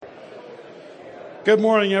Good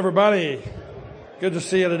morning, everybody. Good to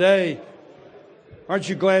see you today. Aren't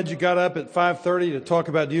you glad you got up at 5:30 to talk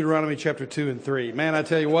about Deuteronomy chapter 2 and 3? Man, I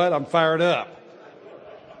tell you what, I'm fired up.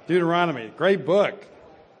 Deuteronomy, great book.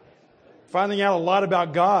 Finding out a lot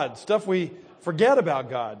about God, stuff we forget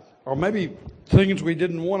about God, or maybe things we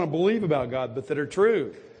didn't want to believe about God, but that are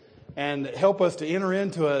true, and help us to enter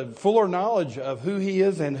into a fuller knowledge of who He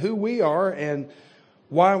is and who we are and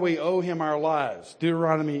why we owe Him our lives.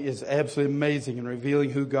 Deuteronomy is absolutely amazing in revealing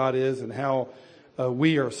who God is and how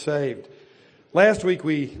we are saved. Last week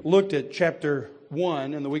we looked at chapter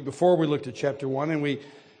 1, and the week before we looked at chapter 1, and we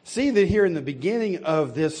see that here in the beginning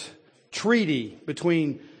of this treaty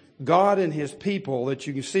between God and His people that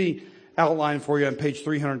you can see outlined for you on page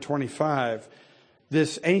 325,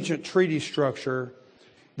 this ancient treaty structure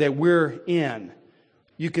that we're in.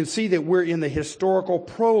 You can see that we're in the historical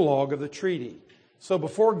prologue of the treaty. So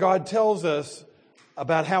before God tells us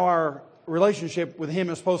about how our relationship with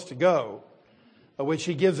Him is supposed to go, which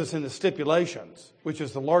He gives us in the stipulations, which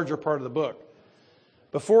is the larger part of the book,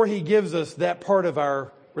 before He gives us that part of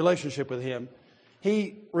our relationship with Him,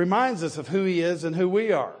 He reminds us of who He is and who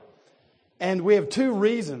we are. And we have two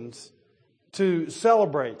reasons to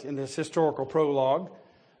celebrate in this historical prologue.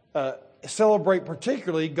 Celebrate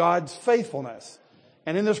particularly God's faithfulness.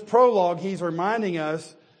 And in this prologue, He's reminding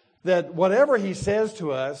us that whatever He says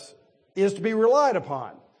to us is to be relied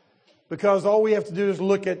upon, because all we have to do is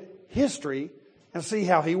look at history and see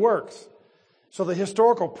how He works. So the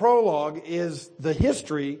historical prologue is the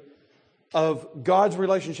history of God's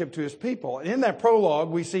relationship to His people. And in that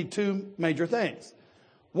prologue, we see two major things.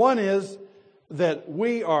 One is that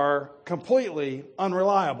we are completely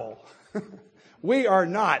unreliable. We are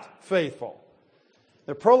not faithful.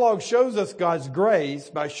 The prologue shows us God's grace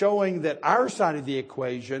by showing that our side of the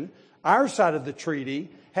equation, our side of the treaty,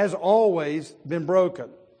 has always been broken.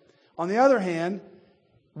 On the other hand,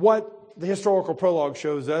 what the historical prologue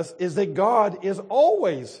shows us is that God is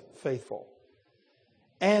always faithful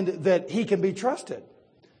and that He can be trusted.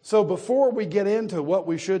 So before we get into what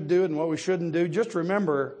we should do and what we shouldn't do, just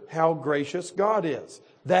remember how gracious God is.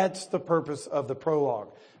 That's the purpose of the prologue.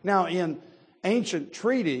 Now, in ancient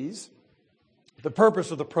treaties, the purpose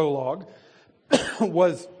of the prologue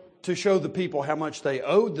was to show the people how much they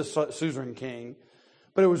owed the suzerain king,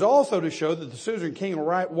 but it was also to show that the suzerain king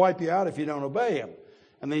will wipe you out if you don't obey him,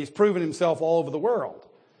 and that He's proven Himself all over the world.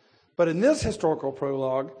 But in this historical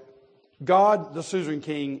prologue, God, the suzerain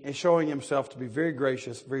king, is showing Himself to be very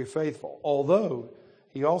gracious, very faithful, although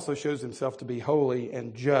He also shows Himself to be holy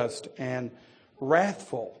and just and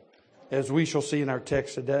wrathful, as we shall see in our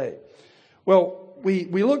text today. Well, we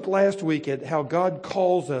looked last week at how God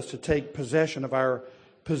calls us to take possession of our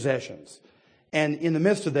possessions. And in the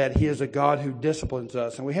midst of that, He is a God who disciplines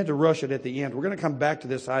us. And we had to rush it at the end. We're going to come back to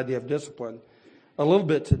this idea of discipline a little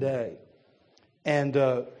bit today. And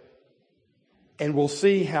we'll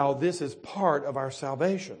see how this is part of our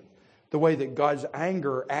salvation. The way that God's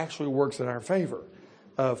anger actually works in our favor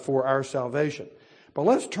for our salvation. But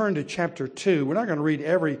let's turn to chapter 2. We're not going to read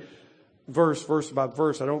every verse by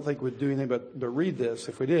verse. I don't think we'd do anything but read this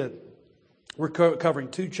if we did. We're covering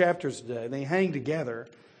two chapters today. They hang together.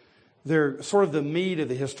 They're sort of the meat of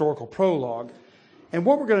the historical prologue. And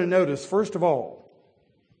what we're going to notice, first of all,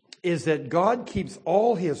 is that God keeps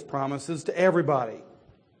all His promises to everybody.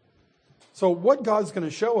 So what God's going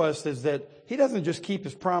to show us is that He doesn't just keep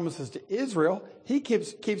His promises to Israel. He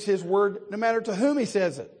keeps His word no matter to whom He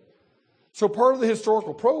says it. So part of the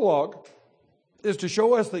historical prologue is to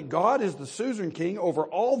show us that God is the suzerain king over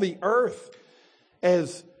all the earth.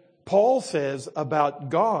 As Paul says about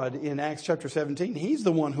God in Acts chapter 17, He's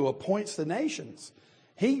the one who appoints the nations.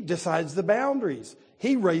 He decides the boundaries.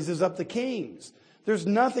 He raises up the kings. There's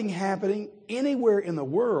nothing happening anywhere in the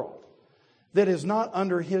world that is not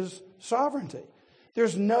under His sovereignty.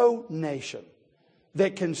 There's no nation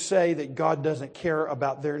that can say that God doesn't care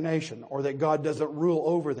about their nation or that God doesn't rule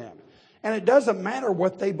over them. And it doesn't matter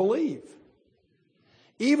what they believe.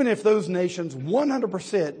 Even if those nations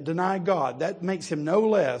 100% deny God, that makes Him no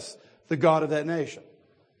less the God of that nation.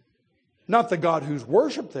 Not the God who's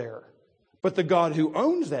worshipped there, but the God who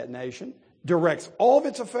owns that nation, directs all of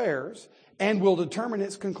its affairs, and will determine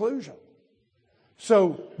its conclusion.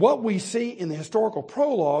 So what we see in the historical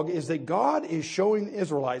prologue is that God is showing the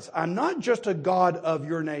Israelites, I'm not just a God of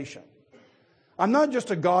your nation. I'm not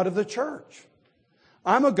just a God of the church.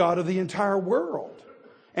 I'm a God of the entire world.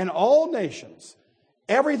 And all nations,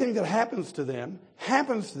 everything that happens to them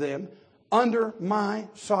under my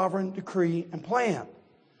sovereign decree and plan.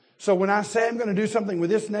 So when I say I'm going to do something with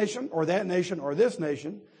this nation or that nation or this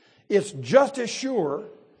nation, it's just as sure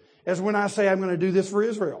as when I say I'm going to do this for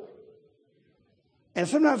Israel. And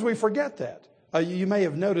sometimes we forget that. You may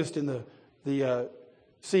have noticed in the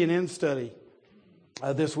CNN study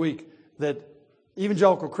this week that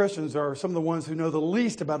evangelical Christians are some of the ones who know the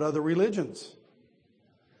least about other religions.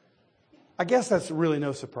 I guess that's really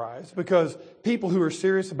no surprise, because people who are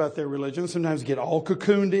serious about their religion sometimes get all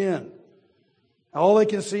cocooned in. All they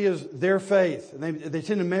can see is their faith, and they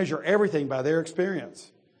tend to measure everything by their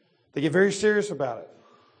experience. They get very serious about it.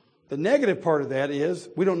 The negative part of that is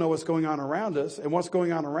we don't know what's going on around us, and what's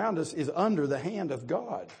going on around us is under the hand of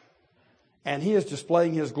God. And He is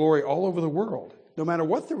displaying His glory all over the world, no matter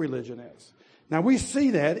what the religion is. Now we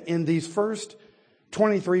see that in these first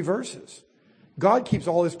 23 verses. God keeps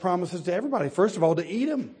all His promises to everybody. First of all, to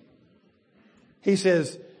Edom. He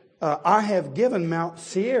says, I have given Mount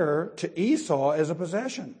Seir to Esau as a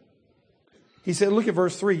possession. He said, look at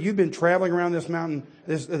verse 3. You've been traveling around this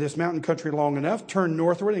mountain country long enough. Turn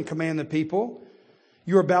northward and command the people.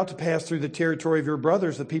 You're about to pass through the territory of your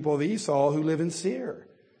brothers, the people of Esau, who live in Seir.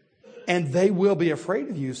 And they will be afraid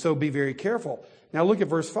of you, so be very careful. Now look at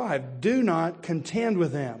verse 5. Do not contend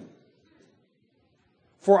with them,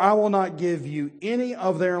 for I will not give you any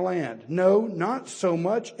of their land. No, not so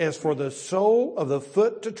much as for the sole of the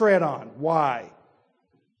foot to tread on. Why?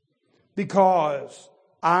 Because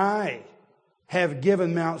I have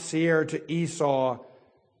given Mount Seir to Esau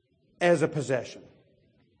as a possession.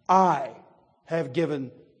 I have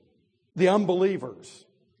given the unbelievers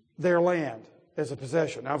their land as a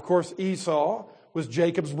possession. Now, of course, Esau was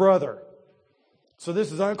Jacob's brother. So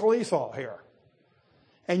this is Uncle Esau here.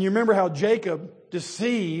 And you remember how Jacob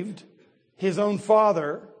deceived his own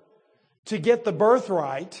father to get the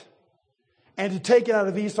birthright and to take it out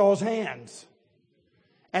of Esau's hands.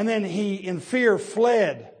 And then he, in fear,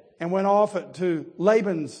 fled and went off to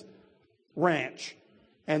Laban's ranch.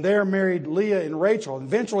 And there married Leah and Rachel.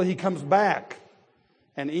 Eventually he comes back.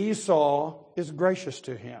 And Esau is gracious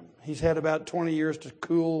to him. He's had about 20 years to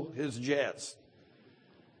cool his jets.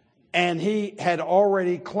 And he had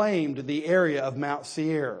already claimed the area of Mount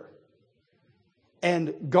Seir.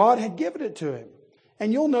 And God had given it to him.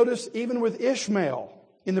 And you'll notice even with Ishmael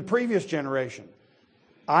in the previous generation,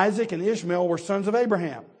 Isaac and Ishmael were sons of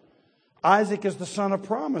Abraham. Isaac is the son of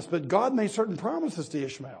promise, but God made certain promises to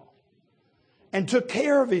Ishmael and took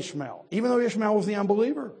care of Ishmael, even though Ishmael was the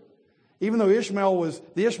unbeliever. Even though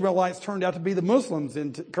the Ishmaelites turned out to be the Muslims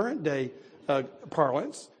in current day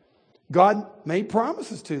parlance, God made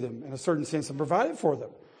promises to them in a certain sense and provided for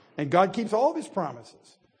them. And God keeps all of His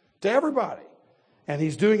promises to everybody. And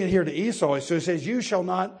He's doing it here to Esau. So He says, you shall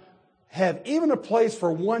not have even a place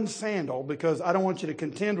for one sandal, because I don't want you to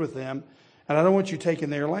contend with them, and I don't want you taking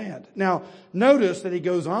their land. Now, notice that He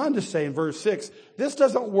goes on to say in verse 6, this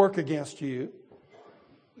doesn't work against you,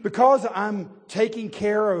 because I'm taking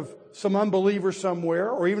care of some unbelievers somewhere,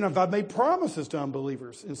 or even if I've made promises to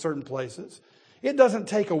unbelievers in certain places. It doesn't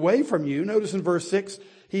take away from you. Notice in verse 6,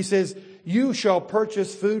 He says, you shall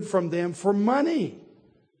purchase food from them for money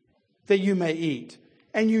that you may eat.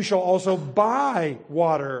 And you shall also buy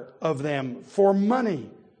water of them for money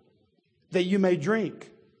that you may drink.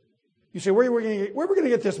 You say, where are we going to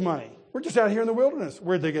get this money? We're just out here in the wilderness.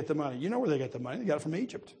 Where'd they get the money? You know where they get the money. They got it from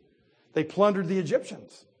Egypt. They plundered the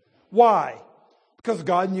Egyptians. Why? Because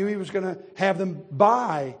God knew He was going to have them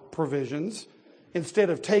buy provisions instead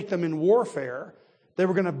of take them in warfare. They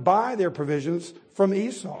were going to buy their provisions from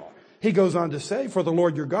Esau. He goes on to say, for the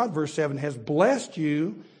Lord your God, verse 7, has blessed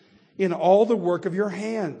you in all the work of your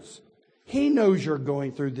hands. He knows you're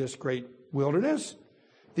going through this great wilderness.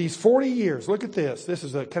 These 40 years, look at this. This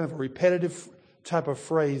is a kind of a repetitive type of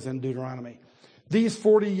phrase in Deuteronomy. These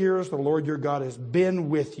 40 years, the Lord your God has been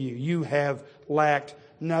with you. You have lacked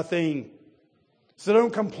nothing. So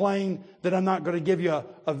don't complain that I'm not going to give you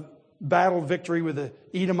a battle victory with the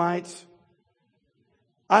Edomites.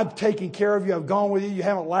 I've taken care of you. I've gone with you. You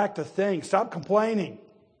haven't lacked a thing. Stop complaining.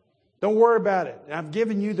 Don't worry about it. I've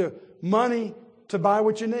given you the money to buy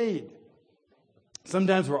what you need.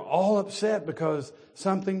 Sometimes we're all upset because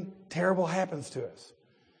something terrible happens to us.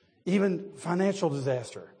 Even financial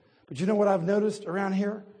disaster. But you know what I've noticed around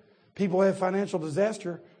here? People who have financial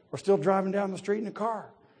disaster are still driving down the street in a car.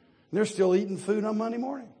 And they're still eating food on Monday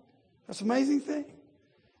morning. That's an amazing thing.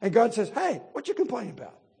 And God says, hey, what you complaining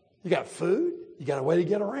about? You got food. You got a way to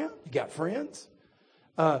get around. You got friends.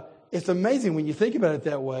 It's amazing when you think about it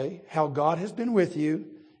that way, how God has been with you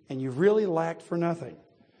and you've really lacked for nothing.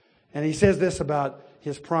 And He says this about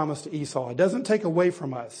His promise to Esau. It doesn't take away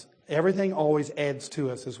from us. Everything always adds to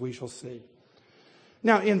us, as we shall see.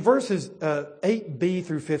 Now, in verses 8b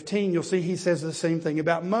through 15, you'll see He says the same thing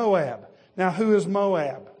about Moab. Now, who is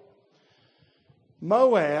Moab?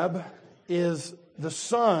 Moab is the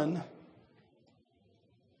son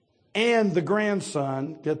and the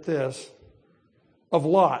grandson, get this, of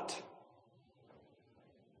Lot.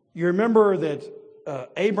 You remember that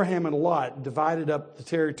Abraham and Lot divided up the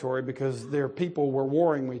territory because their people were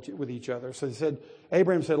warring with each other. So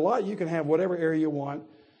Abraham said, Lot, you can have whatever area you want.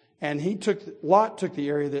 And Lot took the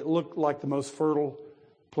area that looked like the most fertile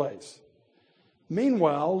place.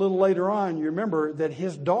 Meanwhile, a little later on, you remember that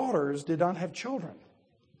his daughters did not have children.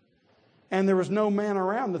 And there was no man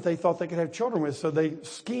around that they thought they could have children with. So they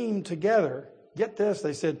schemed together. Get this,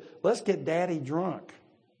 they said, let's get daddy drunk.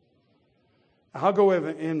 I'll go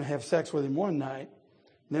and have sex with him one night.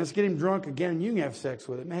 And then let's get him drunk again and you can have sex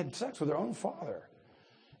with him. They had sex with their own father.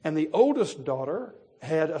 And the oldest daughter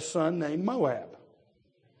had a son named Moab.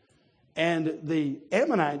 And the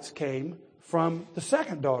Ammonites came from the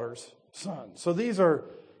second daughter's son. So these are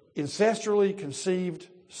ancestrally conceived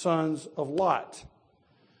sons of Lot,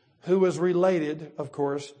 who was related, of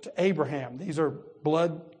course, to Abraham. These are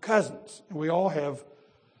blood cousins. And we all have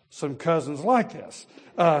some cousins like this.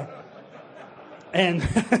 And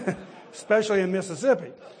especially in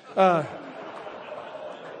Mississippi. I'm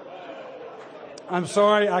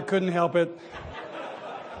sorry, I couldn't help it.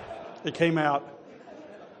 It came out.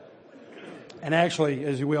 And actually,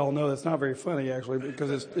 as we all know, that's not very funny, actually,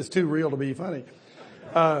 because it's too real to be funny.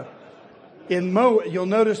 You'll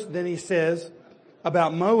notice that he says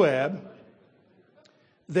about Moab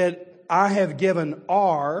that I have given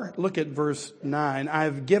Ar, look at verse 9, I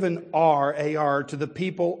have given Ar, to the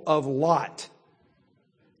people of Lot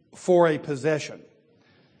for a possession.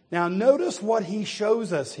 Now notice what he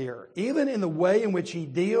shows us here, even in the way in which he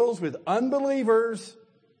deals with unbelievers,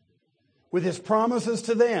 with his promises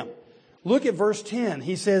to them. Look at verse 10.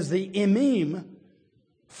 He says the Emim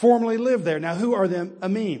formerly lived there. Now who are the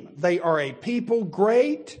Emim? They are a people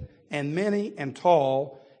great and many and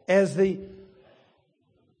tall as the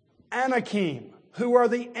Anakim. Who are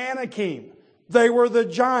the Anakim? They were the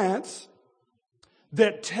giants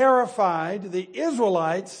that terrified the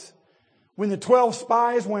Israelites when the 12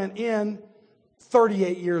 spies went in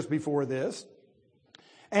 38 years before this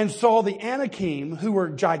and saw the Anakim, who were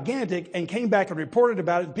gigantic, and came back and reported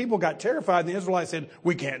about it. And people got terrified, and the Israelites said,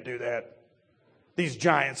 we can't do that. These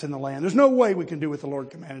giants in the land. There's no way we can do what the Lord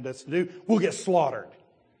commanded us to do. We'll get slaughtered.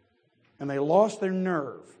 And they lost their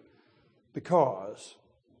nerve because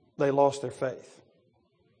they lost their faith.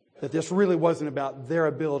 That this really wasn't about their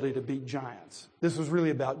ability to beat giants. This was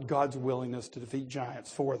really about God's willingness to defeat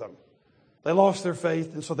giants for them. They lost their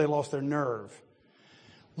faith, and so they lost their nerve.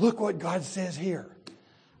 Look what God says here.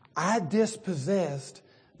 I dispossessed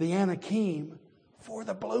the Anakim for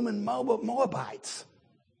the blooming Moabites.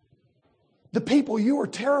 The people you were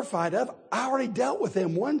terrified of, I already dealt with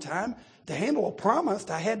them one time to handle a promise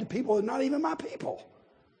I had to people that are not even my people.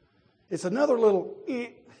 It's another little,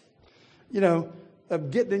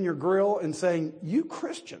 of getting in your grill and saying, you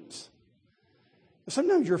Christians,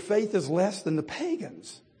 sometimes your faith is less than the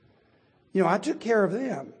pagans. I took care of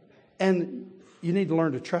them. And you need to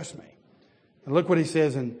learn to trust me. And look what he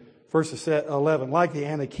says in verse 11. Like the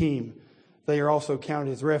Anakim, they are also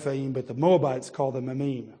counted as Rephaim, but the Moabites call them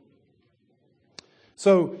Emim.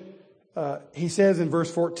 So he says in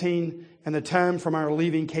verse 14, and the time from our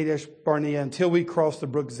leaving Kadesh Barnea until we crossed the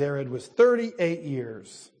brook Zered was 38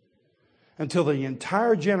 years. Until the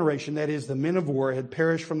entire generation, that is the men of war, had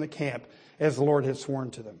perished from the camp as the Lord had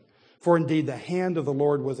sworn to them. For indeed the hand of the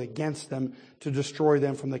Lord was against them to destroy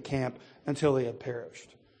them from the camp until they had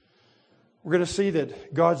perished. We're going to see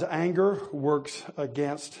that God's anger works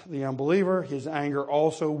against the unbeliever. His anger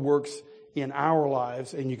also works in our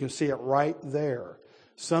lives, and you can see it right there.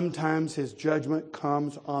 Sometimes his judgment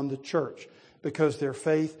comes on the church because their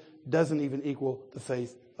faith doesn't even equal the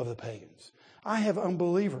faith of the pagans. I have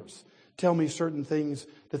unbelievers tell me certain things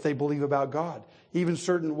that they believe about God, even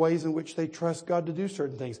certain ways in which they trust God to do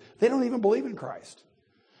certain things. They don't even believe in Christ.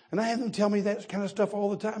 And I have them tell me that kind of stuff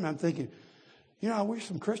all the time. And I'm thinking, I wish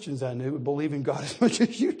some Christians I knew would believe in God as much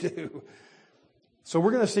as you do. So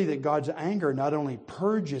we're going to see that God's anger not only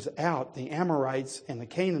purges out the Amorites and the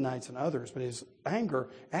Canaanites and others, but his anger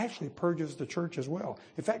actually purges the church as well.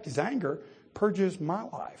 In fact, his anger purges my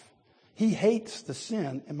life. He hates the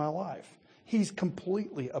sin in my life. He's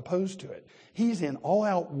completely opposed to it. He's in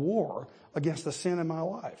all-out war against the sin in my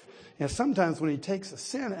life. And sometimes when he takes the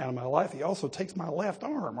sin out of my life, he also takes my left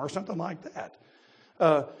arm or something like that.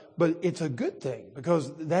 But it's a good thing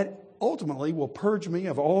because that ultimately will purge me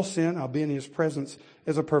of all sin. I'll be in his presence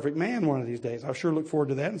as a perfect man one of these days. I sure look forward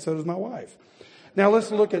to that, and so does my wife. Now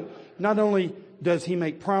let's look at, not only does he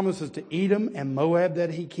make promises to Edom and Moab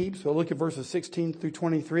that he keeps, but look at verses 16 through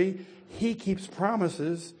 23. He keeps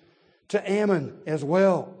promises to Ammon as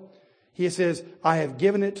well. He says, I have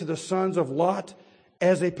given it to the sons of Lot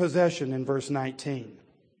as a possession in verse 19.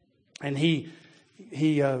 And he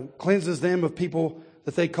cleanses them of people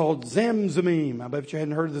that they called Zamzumim. I bet you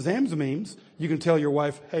hadn't heard of the Zamzumims. You can tell your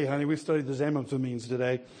wife, hey, honey, we studied the Zamzumims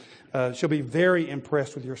today. She'll be very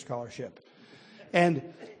impressed with your scholarship.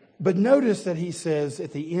 But notice that he says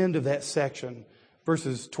at the end of that section,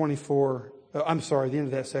 verses 24, the end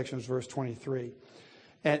of that section is verse 23.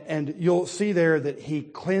 And you'll see there that he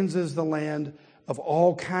cleanses the land of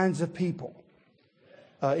all kinds of people,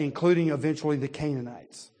 including eventually the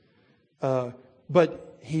Canaanites.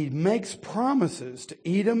 But he makes promises to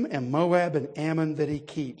Edom and Moab and Ammon that he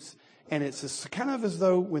keeps. And it's kind of as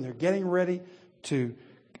though when they're getting ready to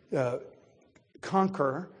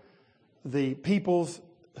conquer the peoples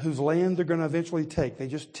whose land they're going to eventually take, they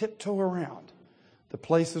just tiptoe around the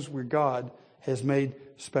places where God has made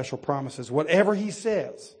special promises. Whatever he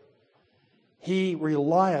says, he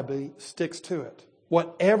reliably sticks to it.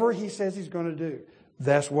 Whatever he says he's going to do,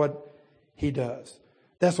 that's what he does.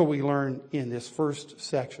 That's what we learn in this first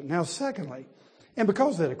section. Now, secondly, and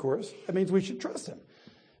because of that, of course, that means we should trust him.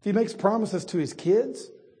 If he makes promises to his kids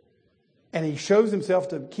and he shows himself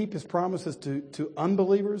to keep his promises to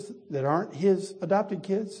unbelievers that aren't his adopted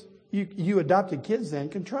kids, you adopted kids then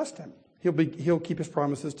can trust him. He'll keep his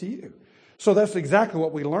promises to you. So that's exactly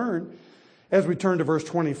what we learn as we turn to verse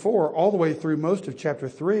 24, all the way through most of chapter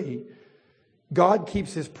 3. God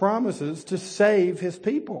keeps his promises to save his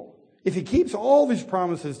people. If he keeps all of his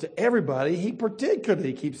promises to everybody, he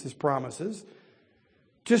particularly keeps his promises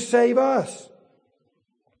to save us.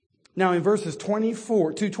 Now in verses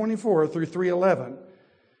 224 through 311,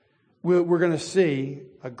 we're going to see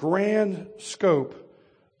a grand scope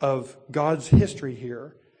of God's history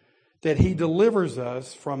here, that he delivers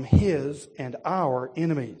us from his and our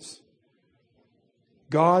enemies.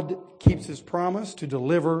 God keeps his promise to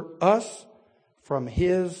deliver us from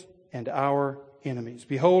his and our enemies.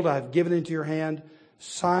 Behold, I have given into your hand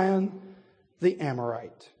Sihon the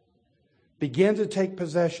Amorite. Begin to take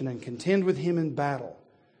possession and contend with him in battle.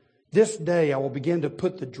 This day I will begin to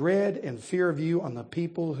put the dread and fear of you on the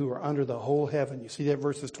people who are under the whole heaven. You see that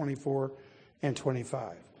verses 24 and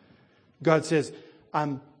 25. God says,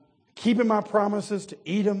 I'm keeping my promises to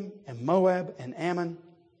Edom and Moab and Ammon.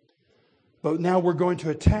 But now we're going to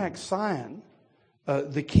attack Sihon,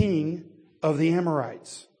 the king of the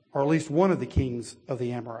Amorites, or at least one of the kings of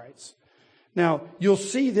the Amorites. Now, you'll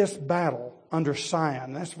see this battle under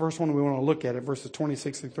Sihon. That's the first one we want to look at, verses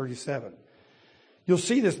 26 and 37. You'll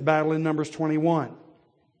see this battle in Numbers 21.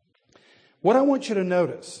 What I want you to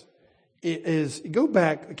notice is go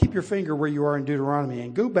back, keep your finger where you are in Deuteronomy,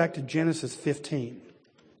 and go back to Genesis 15.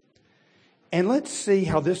 And let's see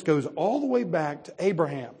how this goes all the way back to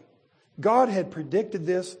Abraham. God had predicted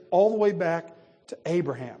this all the way back to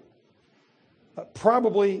Abraham.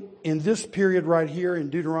 Probably in this period right here in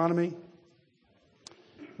Deuteronomy,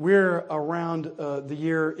 we're around the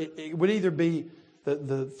year, it would either be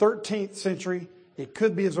the 13th century, it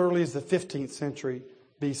could be as early as the 15th century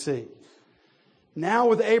BC. Now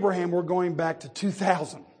with Abraham, we're going back to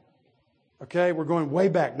 2000. Okay, we're going way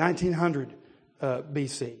back, 1900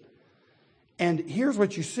 BC. And here's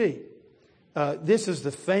what you see. This is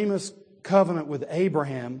the famous covenant with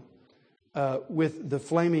Abraham with the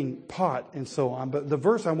flaming pot and so on. But the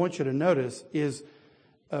verse I want you to notice is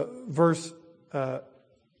verse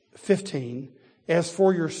 15. As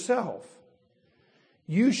for yourself,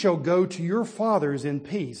 you shall go to your fathers in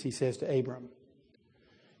peace, he says to Abram.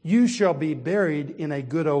 You shall be buried in a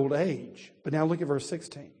good old age. But now look at verse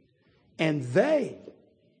 16. And they,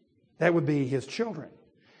 that would be his children,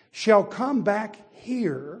 shall come back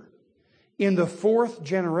here in the fourth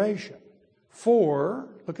generation. For,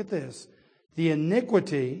 look at this, the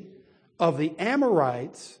iniquity of the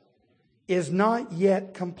Amorites is not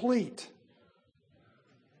yet complete.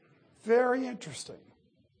 Very interesting.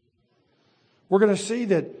 We're going to see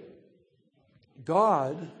that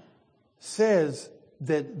God says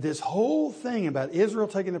that this whole thing about Israel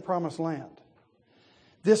taking the promised land,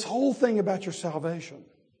 this whole thing about your salvation,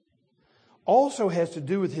 also has to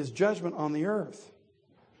do with his judgment on the earth.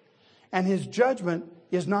 And his judgment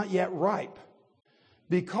is not yet ripe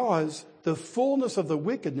because the fullness of the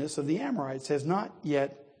wickedness of the Amorites has not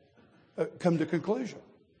yet come to conclusion.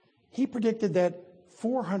 He predicted that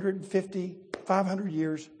 450, 500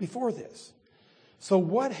 years before this. So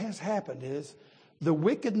what has happened is the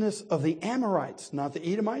wickedness of the Amorites, not the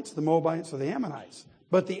Edomites, the Moabites, or the Ammonites,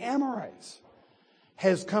 but the Amorites,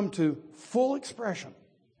 has come to full expression.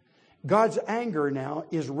 God's anger now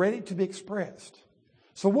is ready to be expressed.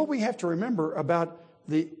 So what we have to remember about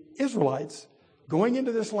the Israelites going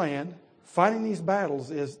into this land, fighting these battles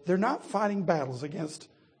is they're not fighting battles against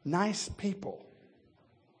nice people.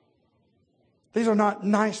 These are not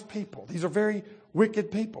nice people. These are very wicked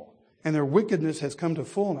people. And their wickedness has come to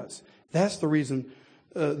fullness. That's the reason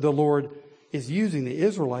the Lord is using the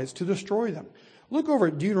Israelites to destroy them. Look over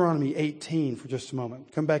at Deuteronomy 18 for just a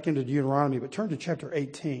moment. Come back into Deuteronomy, but turn to chapter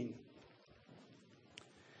 18.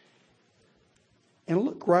 And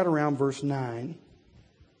look right around verse 9.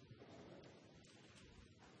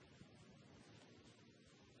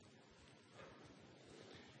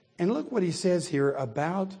 And look what he says here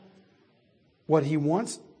about what he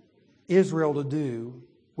wants Israel to do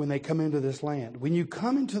when they come into this land. When you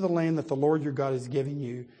come into the land that the Lord your God is giving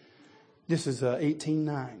you, this is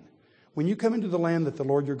 18:9. When you come into the land that the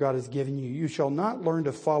Lord your God is giving you, you shall not learn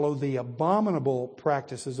to follow the abominable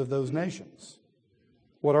practices of those nations.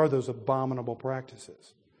 What are those abominable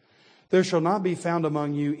practices? There shall not be found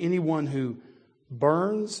among you anyone who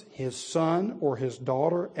burns his son or his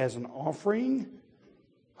daughter as an offering.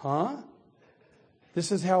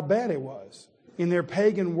 This is how bad it was. In their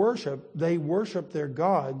pagan worship, they worshiped their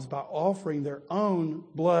gods by offering their own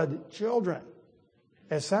blood children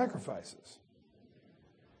as sacrifices.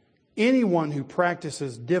 Anyone who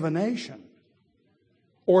practices divination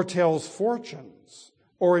or tells fortunes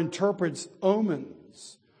or interprets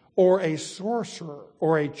omens or a sorcerer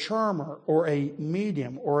or a charmer or a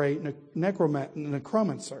medium or a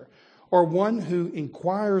necromancer or one who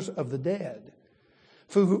inquires of the dead.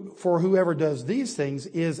 For whoever does these things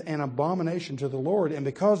is an abomination to the Lord. And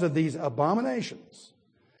because of these abominations,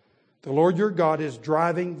 the Lord your God is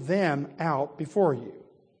driving them out before you.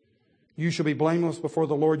 You shall be blameless before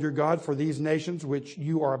the Lord your God for these nations which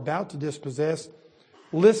you are about to dispossess.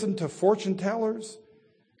 Listen to fortune tellers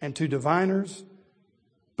and to diviners.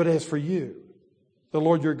 But as for you, the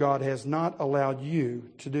Lord your God has not allowed you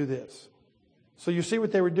to do this. So you see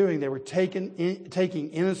what they were doing. They were taking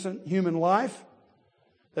innocent human life.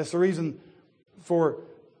 That's the reason for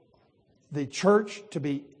the church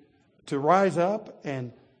to rise up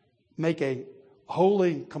and make a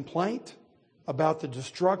holy complaint about the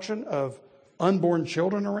destruction of unborn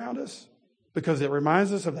children around us, because it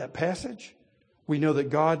reminds us of that passage. We know that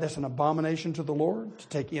that's an abomination to the Lord, to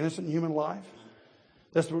take innocent human life.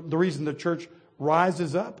 That's the reason the church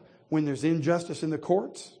rises up when there's injustice in the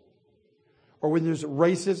courts or when there's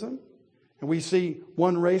racism and we see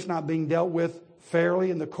one race not being dealt with fairly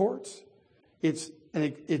in the courts. It's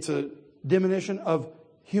a diminution of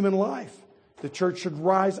human life. The church should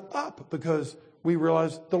rise up because we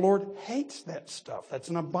realize the Lord hates that stuff. That's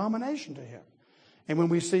an abomination to Him. And when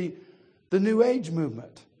we see the New Age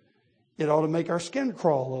movement, it ought to make our skin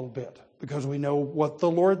crawl a little bit because we know what the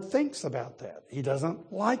Lord thinks about that. He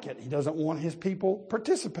doesn't like it. He doesn't want His people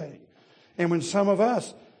participating. And when some of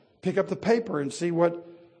us pick up the paper and see what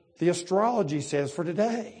the astrology says for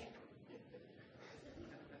today,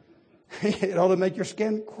 it ought to make your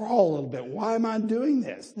skin crawl a little bit. Why am I doing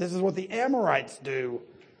this? This is what the Amorites do.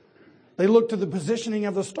 They look to the positioning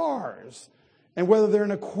of the stars and whether they're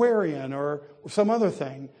an Aquarian or some other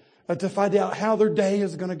thing to find out how their day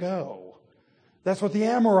is going to go. That's what the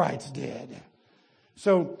Amorites did.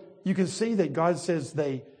 So you can see that God says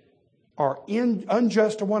they are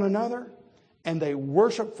unjust to one another and they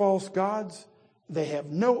worship false gods. They have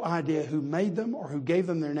no idea who made them or who gave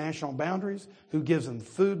them their national boundaries, who gives them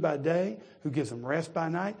food by day, who gives them rest by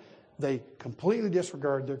night. They completely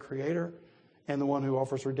disregard their Creator and the one who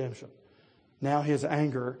offers redemption. Now His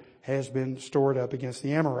anger has been stored up against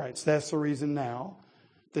the Amorites. That's the reason now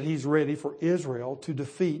that He's ready for Israel to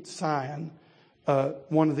defeat Sihon,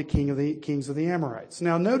 one of the kings of the Amorites.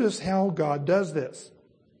 Now notice how God does this.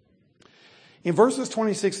 In verses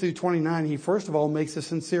 26 through 29, He first of all makes a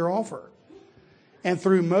sincere offer. And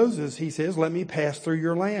through Moses, He says, let me pass through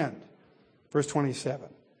your land. Verse 27.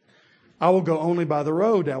 I will go only by the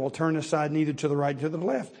road. I will turn aside neither to the right nor to the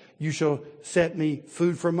left. You shall set me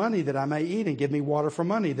food for money that I may eat and give me water for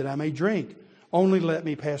money that I may drink. Only let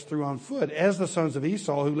me pass through on foot, as the sons of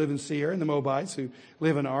Esau who live in Seir and the Moabites who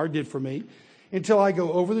live in Ar did for me, until I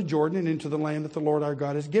go over the Jordan and into the land that the Lord our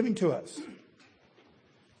God is giving to us.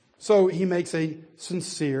 So He makes a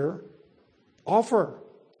sincere offer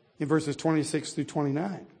in verses 26 through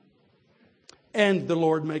 29. And the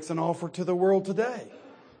Lord makes an offer to the world today.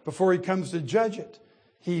 Before He comes to judge it,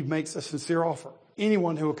 He makes a sincere offer.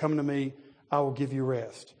 Anyone who will come to me, I will give you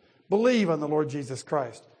rest. Believe on the Lord Jesus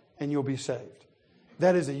Christ, and you'll be saved.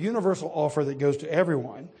 That is a universal offer that goes to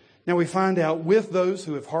everyone. Now we find out with those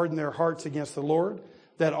who have hardened their hearts against the Lord,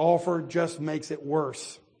 that offer just makes it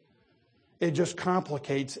worse. It just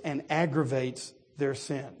complicates and aggravates their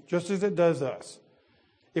sin, just as it does us.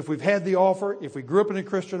 If we've had the offer, if we grew up in a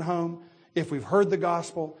Christian home, if we've heard the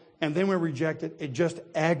gospel and then we reject it, it just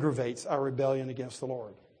aggravates our rebellion against the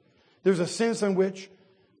Lord. There's a sense in which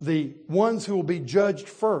the ones who will be judged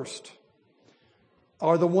first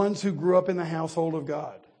are the ones who grew up in the household of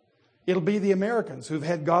God. It'll be the Americans who've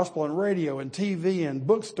had gospel on radio and TV and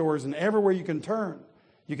bookstores and everywhere you can turn.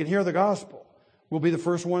 You can hear the gospel. We'll be the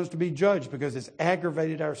first ones to be judged because it's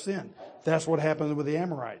aggravated our sin. That's what happened with the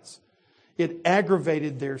Amorites. It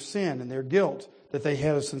aggravated their sin and their guilt that they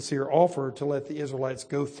had a sincere offer to let the Israelites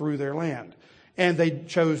go through their land. And they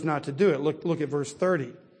chose not to do it. Look at verse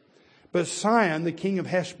 30. But Sihon, the king of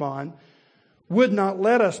Heshbon, would not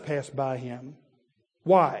let us pass by him.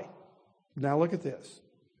 Why? Now look at this.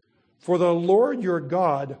 For the Lord your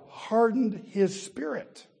God hardened his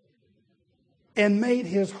spirit and made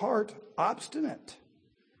his heart obstinate,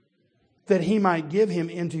 that he might give him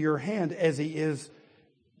into your hand as he is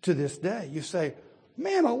to this day. You say,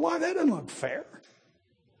 man, alive, that doesn't look fair.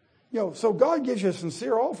 So God gives you a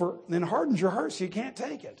sincere offer, then hardens your heart so you can't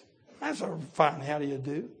take it. That's a fine how do you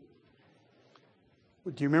do.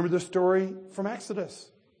 Do you remember the story from Exodus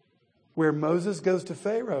where Moses goes to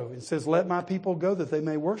Pharaoh and says, let my people go that they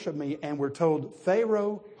may worship me? And we're told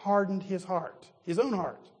Pharaoh hardened his heart, his own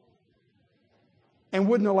heart, and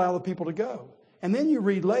wouldn't allow the people to go. And then you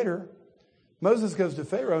read later, Moses goes to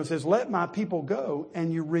Pharaoh and says, let my people go.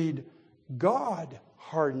 And you read, God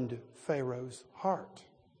hardened Pharaoh's heart.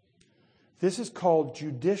 This is called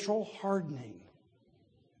judicial hardening.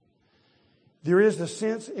 There is a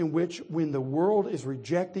sense in which when the world is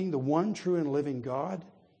rejecting the one true and living God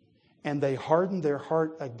and they harden their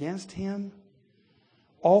heart against him,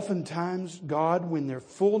 oftentimes God, when their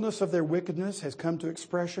fullness of their wickedness has come to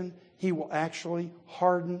expression, he will actually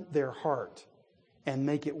harden their heart and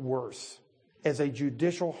make it worse as a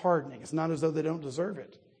judicial hardening. It's not as though they don't deserve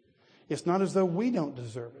it. It's not as though we don't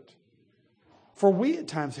deserve it. For we at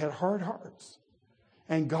times had hard hearts.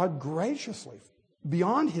 And God graciously,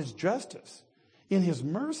 beyond his justice, in his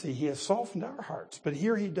mercy, he has softened our hearts. But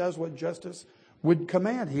here he does what justice would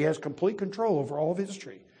command. He has complete control over all of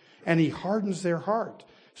history. And he hardens their heart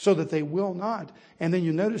so that they will not. And then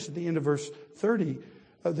you notice at the end of verse 30,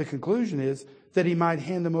 the conclusion is that he might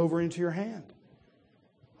hand them over into your hand.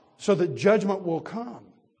 So that judgment will come.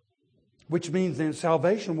 Which means then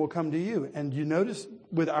salvation will come to you. And you notice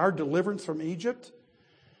with our deliverance from Egypt,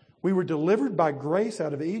 we were delivered by grace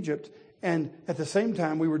out of Egypt. And at the same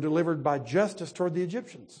time, we were delivered by justice toward the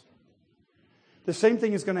Egyptians. The same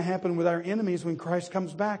thing is going to happen with our enemies when Christ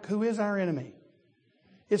comes back. Who is our enemy?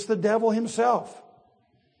 It's the devil himself.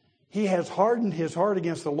 He has hardened his heart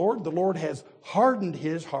against the Lord. The Lord has hardened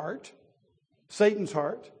his heart, Satan's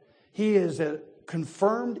heart. He is a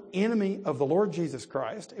confirmed enemy of the Lord Jesus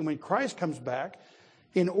Christ. And when Christ comes back,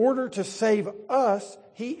 in order to save us,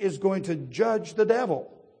 he is going to judge the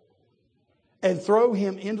devil and throw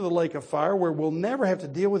him into the lake of fire where we'll never have to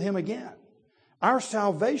deal with him again. Our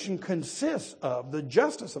salvation consists of the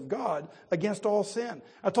justice of God against all sin.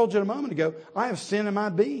 I told you a moment ago, I have sin in my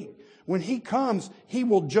being. When he comes, he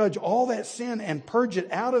will judge all that sin and purge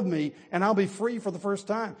it out of me, and I'll be free for the first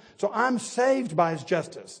time. So I'm saved by his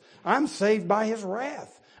justice. I'm saved by his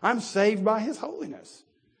wrath. I'm saved by his holiness.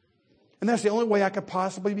 And that's the only way I could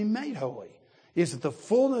possibly be made holy, is that the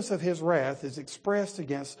fullness of his wrath is expressed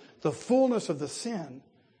against the fullness of the sin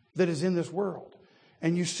that is in this world.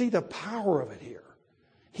 And you see the power of it here.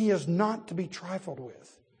 He is not to be trifled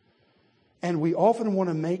with. And we often want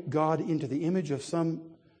to make God into the image of some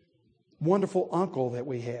wonderful uncle that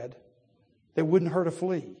we had that wouldn't hurt a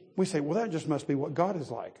flea. We say, well, that just must be what God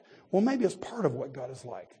is like. Well, maybe it's part of what God is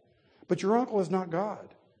like. But your uncle is not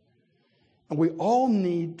God. And we all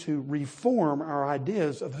need to reform our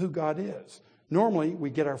ideas of who God is. Normally, we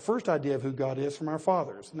get our first idea of who God is from our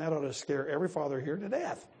fathers. And that ought to scare every father here to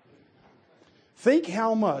death. Think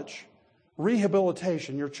how much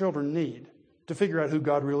rehabilitation your children need to figure out who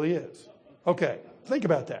God really is. Okay, think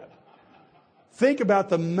about that. Think about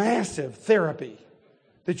the massive therapy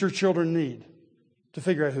that your children need to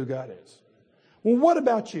figure out who God is. Well, what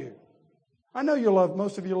about you? I know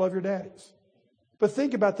most of you love your daddies. But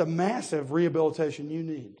think about the massive rehabilitation you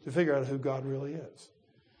need to figure out who God really is.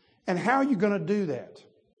 And how are you going to do that?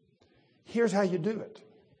 Here's how you do it.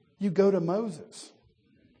 You go to Moses.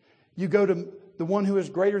 You go to the one who is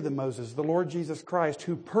greater than Moses, the Lord Jesus Christ,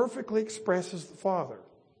 who perfectly expresses the Father.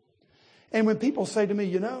 And when people say to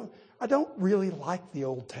me, I don't really like the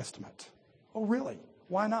Old Testament. Oh, really?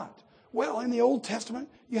 Why not? Well, in the Old Testament,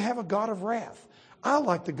 you have a God of wrath. I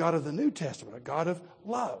like the God of the New Testament, a God of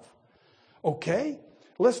love. Okay,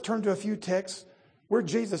 let's turn to a few texts where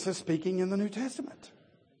Jesus is speaking in the New Testament.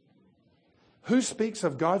 Who speaks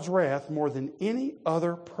of God's wrath more than any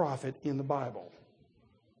other prophet in the Bible?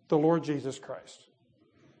 The Lord Jesus Christ.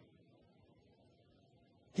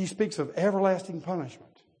 He speaks of everlasting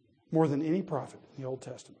punishment more than any prophet in the Old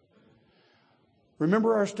Testament.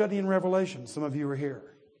 Remember our study in Revelation. Some of you were here.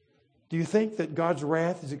 Do you think that God's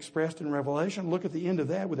wrath is expressed in Revelation? Look at the end of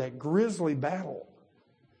that with that grisly battle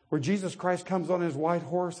where Jesus Christ comes on his white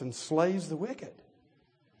horse and slays the wicked.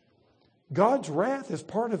 God's wrath is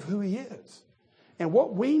part of who he is. And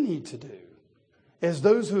what we need to do as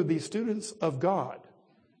those who would be students of God,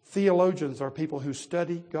 theologians are people who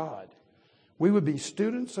study God. We would be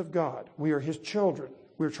students of God. We are his children.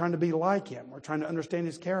 We're trying to be like him. We're trying to understand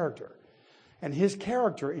his character. And his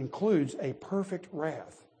character includes a perfect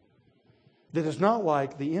wrath that is not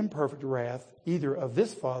like the imperfect wrath either of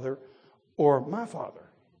this father or my father.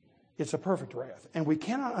 It's a perfect wrath. And we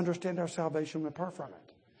cannot understand our salvation apart from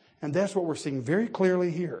it. And that's what we're seeing very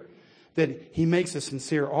clearly here. That he makes a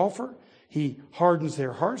sincere offer. He hardens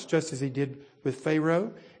their hearts just as he did with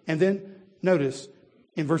Pharaoh. And then notice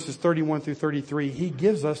in verses 31 through 33, he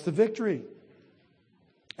gives us the victory.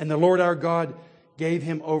 And the Lord our God gave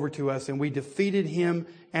him over to us, and we defeated him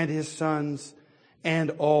and his sons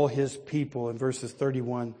and all his people, in verses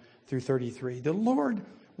 31 through 33. The Lord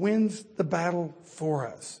wins the battle for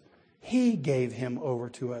us. He gave him over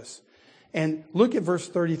to us. And look at verse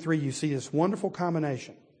 33. You see this wonderful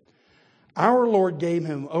combination. Our Lord gave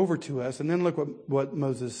him over to us. And then look what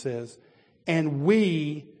Moses says. And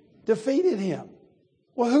we defeated him.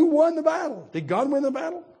 Well, who won the battle? Did God win the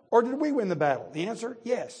battle? Or did we win the battle? The answer,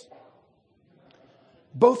 yes.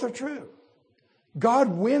 Both are true. God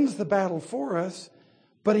wins the battle for us,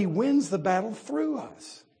 but he wins the battle through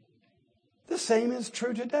us. The same is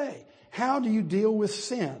true today. How do you deal with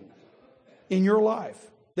sin in your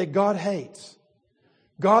life that God hates?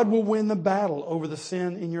 God will win the battle over the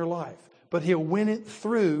sin in your life, but he'll win it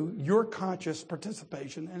through your conscious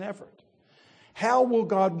participation and effort. How will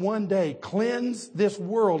God one day cleanse this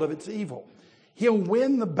world of its evil? He'll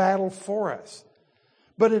win the battle for us.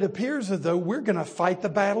 But it appears as though we're going to fight the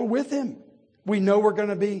battle with him. We know we're going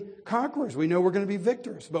to be conquerors. We know we're going to be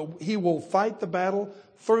victors. But he will fight the battle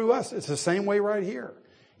through us. It's the same way right here.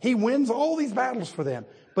 He wins all these battles for them,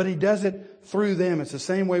 but he does it through them. It's the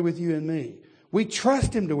same way with you and me. We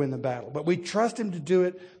trust him to win the battle, but we trust him to do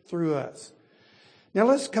it through us. Now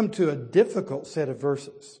let's come to a difficult set of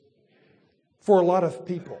verses for a lot of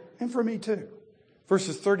people, and for me too.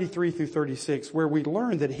 Verses 33 through 36, where we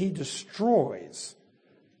learn that he destroys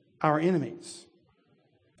our enemies.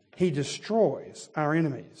 He destroys our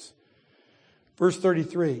enemies. Verse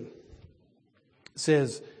 33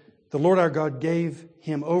 says, the Lord our God gave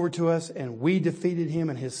him over to us, and we defeated him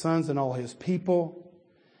and his sons and all his people.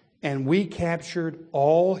 And we captured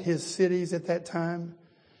all his cities at that time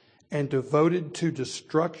and devoted to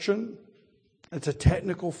destruction. It's a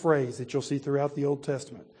technical phrase that you'll see throughout the Old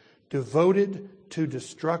Testament. Devoted to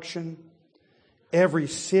destruction. Every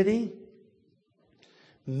city,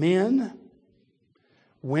 men,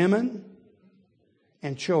 women,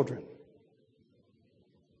 and children.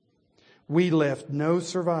 We left no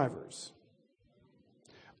survivors.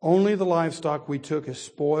 Only the livestock we took as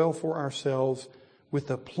spoil for ourselves with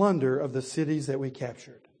the plunder of the cities that we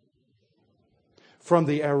captured. From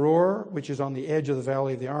the Aror, which is on the edge of the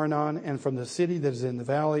valley of the Arnon, and from the city that is in the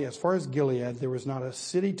valley, as far as Gilead, there was not a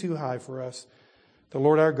city too high for us. The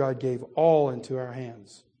Lord our God gave all into our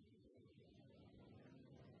hands.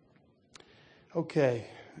 Okay,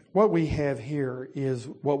 what we have here is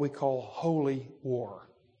what we call holy war.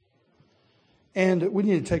 And we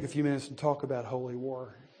need to take a few minutes and talk about holy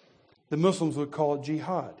war. The Muslims would call it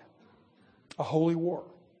jihad, a holy war.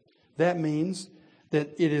 That means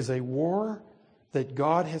that it is a war that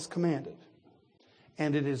God has commanded.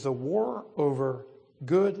 And it is a war over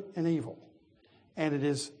good and evil. And it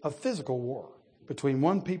is a physical war between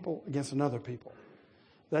one people against another people.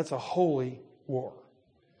 That's a holy war.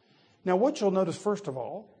 Now, what you'll notice, first of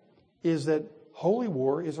all, is that holy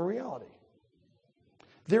war is a reality.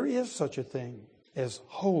 There is such a thing as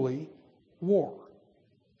holy war.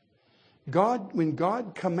 When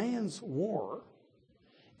God commands war,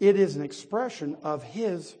 it is an expression of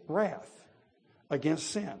his wrath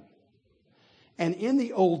against sin. And in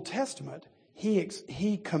the Old Testament,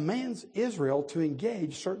 he commands Israel to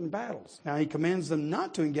engage certain battles. Now, he commands them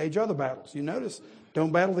not to engage other battles. You notice,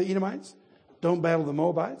 don't battle the Edomites, don't battle the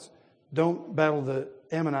Moabites, don't battle the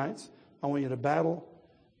Ammonites. I want you to battle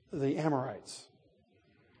the Amorites.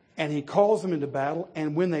 And he calls them into battle,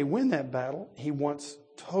 and when they win that battle, he wants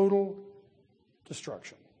total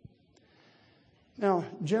destruction. Now,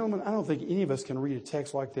 gentlemen, I don't think any of us can read a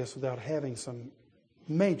text like this without having some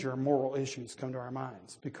major moral issues come to our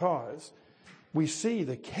minds because we see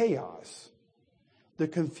the chaos, the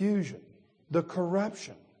confusion, the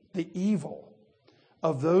corruption, the evil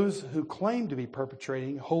of those who claim to be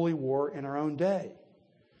perpetrating holy war in our own day.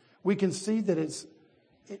 We can see that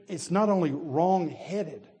it's not only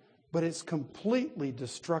wrong-headed, but it's completely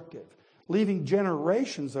destructive, leaving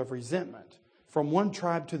generations of resentment from one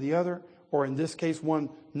tribe to the other, or in this case, one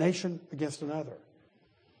nation against another.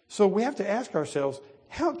 So we have to ask ourselves,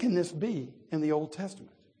 how can this be in the Old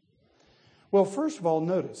Testament? Well, first of all,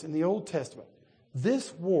 notice in the Old Testament,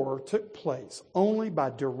 this war took place only by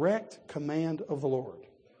direct command of the Lord.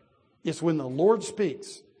 It's when the Lord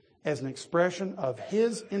speaks as an expression of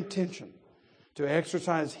His intention to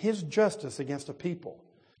exercise His justice against a people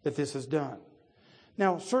that this is done.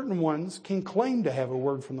 Now, certain ones can claim to have a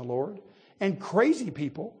word from the Lord, and crazy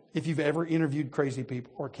people, if you've ever interviewed crazy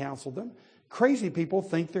people or counseled them, crazy people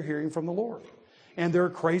think they're hearing from the Lord. And there are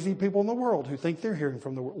crazy people in the world who think they're hearing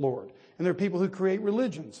from the Lord. And there are people who create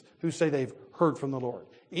religions who say they've heard from the Lord.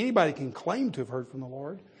 Anybody can claim to have heard from the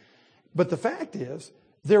Lord. But the fact is,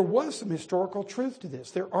 there was some historical truth to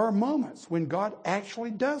this. There are moments when God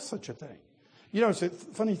actually does such a thing. You know, it's a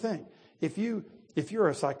funny thing. If you're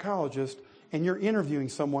a psychologist and you're interviewing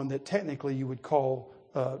someone that technically you would call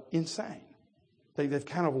insane, they've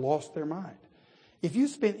kind of lost their mind. If you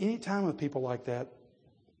spend any time with people like that,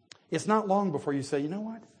 it's not long before you say, you know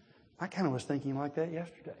what? I kind of was thinking like that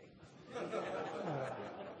yesterday.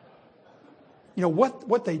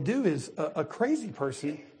 What they do is a crazy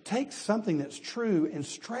person takes something that's true and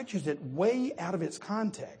stretches it way out of its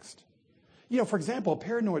context. For example, a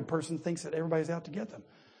paranoid person thinks that everybody's out to get them.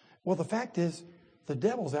 Well, the fact is, the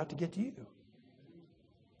devil's out to get you.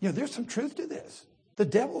 There's some truth to this. The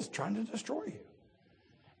devil's trying to destroy you.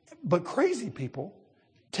 But crazy people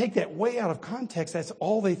take that way out of context. That's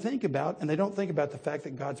all they think about, and they don't think about the fact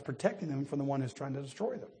that God's protecting them from the one who's trying to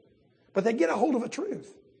destroy them. But they get a hold of a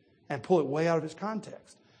truth and pull it way out of its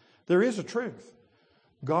context. There is a truth.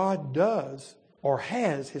 God does or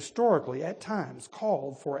has historically at times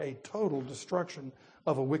called for a total destruction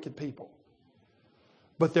of a wicked people.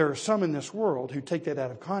 But there are some in this world who take that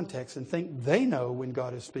out of context and think they know when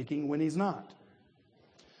God is speaking when He's not.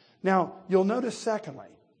 Now, you'll notice secondly,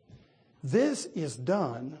 this is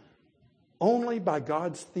done only by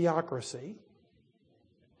God's theocracy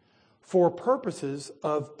for purposes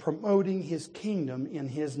of promoting His kingdom in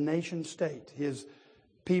His nation state, His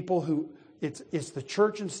people who, it's the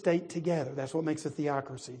church and state together. That's what makes a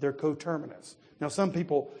theocracy. They're coterminous. Now, some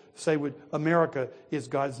people say America is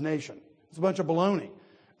God's nation. It's a bunch of baloney.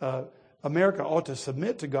 America ought to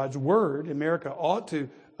submit to God's word. America ought to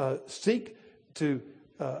seek to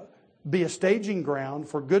be a staging ground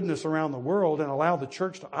for goodness around the world and allow the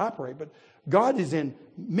church to operate. But God is in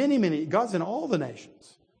God's in all the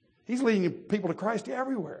nations. He's leading people to Christ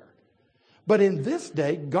everywhere. But in this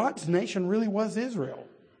day, God's nation really was Israel.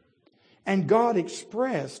 And God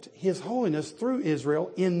expressed His holiness through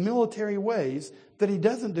Israel in military ways that He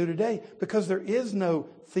doesn't do today because there is no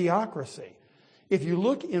theocracy. If you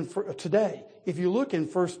look in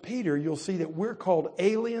 1 Peter, you'll see that we're called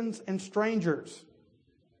aliens and strangers.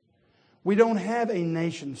 We don't have a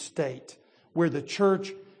nation state where the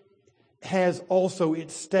church has also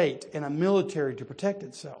its state and a military to protect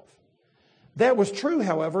itself. That was true,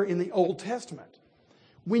 however, in the Old Testament.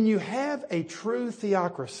 When you have a true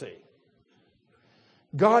theocracy,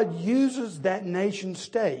 God uses that nation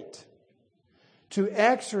state to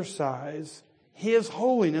exercise His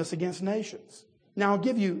holiness against nations. Now, I'll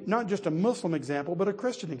give you not just a Muslim example, but a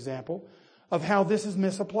Christian example of how this is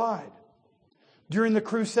misapplied. During the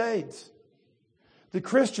Crusades, the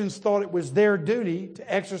Christians thought it was their duty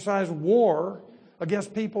to exercise war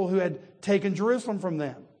against people who had taken Jerusalem from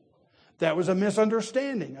them. That was a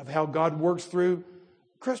misunderstanding of how God works through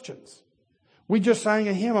Christians. We just sang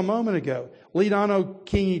a hymn a moment ago. Lead on, O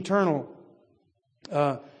King eternal,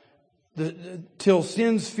 till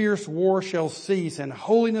sin's fierce war shall cease and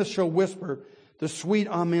holiness shall whisper the sweet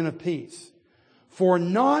amen of peace. For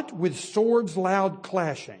not with swords loud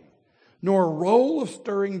clashing, nor roll of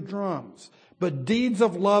stirring drums, but deeds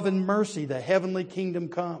of love and mercy the heavenly kingdom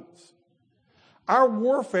comes. Our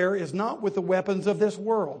warfare is not with the weapons of this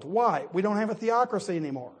world. Why? We don't have a theocracy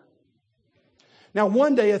anymore. Now,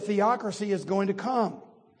 one day a theocracy is going to come.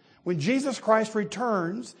 When Jesus Christ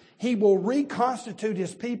returns, He will reconstitute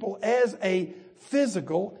His people as a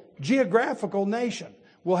physical, geographical nation.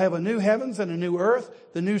 We'll have a new heavens and a new earth.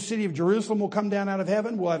 The new city of Jerusalem will come down out of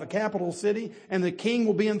heaven. We'll have a capital city, and the King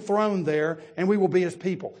will be enthroned there, and we will be His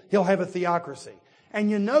people. He'll have a theocracy.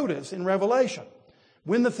 And you notice in Revelation,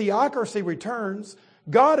 when the theocracy returns,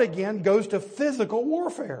 God again goes to physical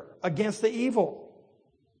warfare against the evil.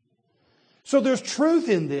 So there's truth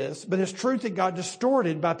in this, but it's truth that got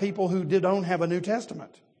distorted by people who don't have a New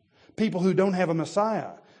Testament. People who don't have a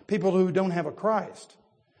Messiah. People who don't have a Christ.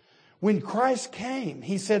 When Christ came,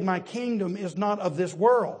 He said, my kingdom is not of this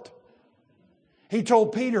world. He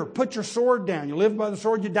told Peter, put your sword down. You live by the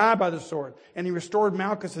sword, you die by the sword. And He restored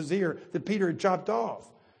Malchus's ear that Peter had chopped off.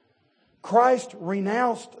 Christ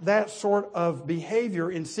renounced that sort of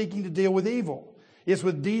behavior in seeking to deal with evil. It's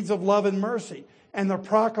with deeds of love and mercy and the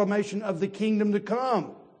proclamation of the kingdom to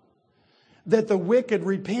come. That the wicked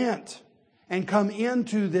repent and come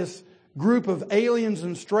into this group of aliens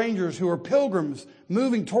and strangers who are pilgrims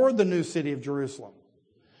moving toward the new city of Jerusalem.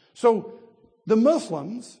 So the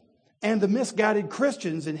Muslims and the misguided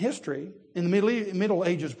Christians in history, in the Middle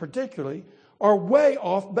Ages particularly, are way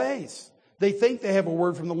off base. They think they have a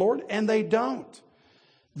word from the Lord, and they don't.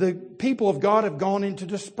 The people of God have gone into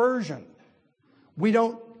dispersion. We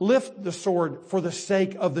don't lift the sword for the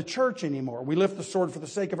sake of the church anymore. We lift the sword for the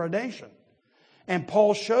sake of our nation. And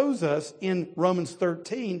Paul shows us in Romans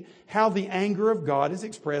 13 how the anger of God is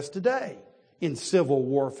expressed today in civil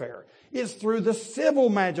warfare. It's through the civil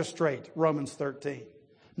magistrate, Romans 13,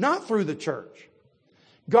 not through the church.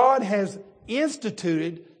 God has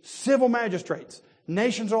instituted civil magistrates,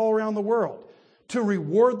 nations all around the world, to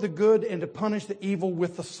reward the good and to punish the evil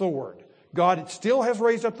with the sword. God still has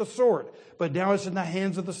raised up the sword, but now it's in the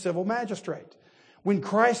hands of the civil magistrate. When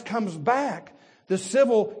Christ comes back, the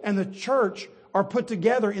civil and the church are put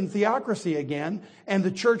together in theocracy again, and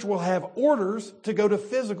the church will have orders to go to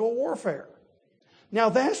physical warfare. Now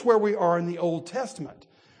that's where we are in the Old Testament.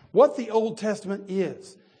 What the Old Testament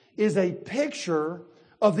is a picture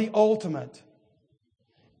of the ultimate,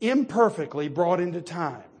 imperfectly brought into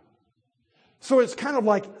time. So it's kind of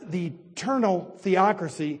like the eternal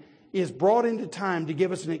theocracy is brought into time to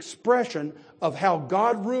give us an expression of how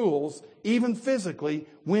God rules, even physically,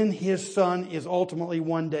 when His Son is ultimately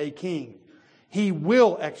one day king. He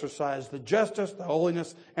will exercise the justice, the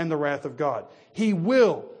holiness, and the wrath of God. He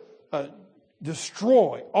will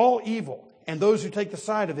destroy all evil and those who take the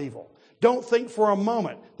side of evil. Don't think for a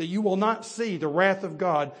moment that you will not see the wrath of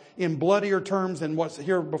God in bloodier terms than what's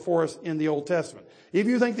here before us in the Old Testament. If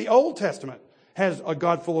you think the Old Testament has a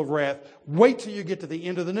God full of wrath, wait till you get to the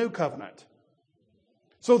end of the New Covenant.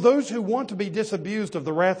 So those who want to be disabused of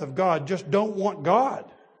the wrath of God just don't want God.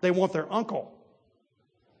 They want their uncle.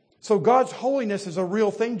 So God's holiness is a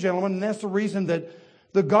real thing, gentlemen, and that's the reason that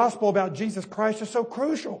the gospel about Jesus Christ is so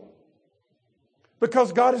crucial.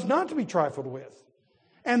 Because God is not to be trifled with.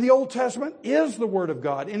 And the Old Testament is the Word of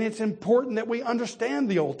God. And it's important that we understand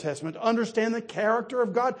the Old Testament, understand the character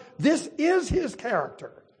of God. This is His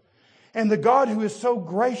character. And the God who is so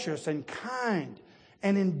gracious and kind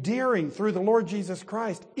and endearing through the Lord Jesus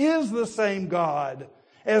Christ is the same God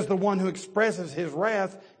as the one who expresses His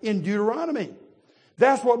wrath in Deuteronomy.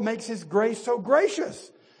 That's what makes His grace so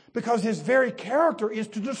gracious. Because His very character is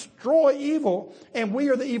to destroy evil, and we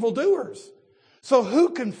are the evildoers. So who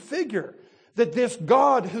can figure that this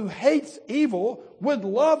God who hates evil would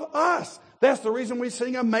love us? That's the reason we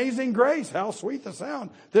sing Amazing Grace. How sweet the sound.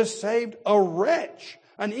 This saved a wretch,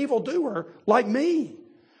 an evildoer like me.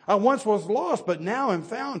 I once was lost, but now am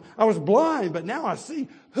found. I was blind, but now I see.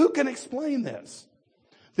 Who can explain this?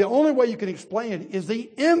 The only way you can explain it is the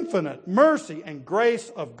infinite mercy and grace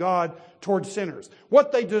of God towards sinners.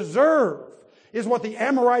 What they deserve is what the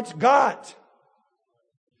Amorites got.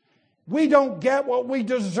 We don't get what we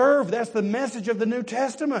deserve. That's the message of the New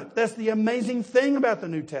Testament. That's the amazing thing about the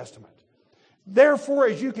New Testament. Therefore,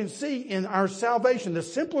 as you can see in our salvation, the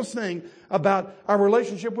simplest thing about our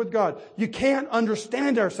relationship with God, you can't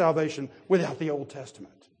understand our salvation without the Old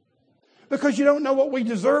Testament. Because you don't know what we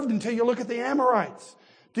deserved until you look at the Amorites.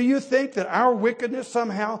 Do you think that our wickedness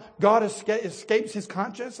somehow God escapes His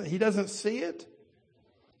conscience and He doesn't see it?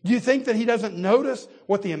 Do you think that He doesn't notice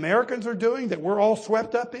what the Americans are doing that we're all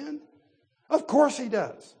swept up in? Of course He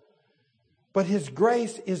does. But His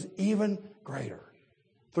grace is even greater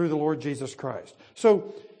through the Lord Jesus Christ.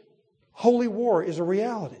 So, holy war is a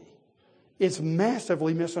reality. It's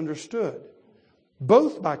massively misunderstood,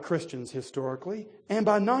 both by Christians historically and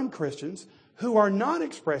by non-Christians who are not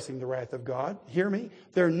expressing the wrath of God. Hear me?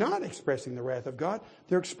 They're not expressing the wrath of God.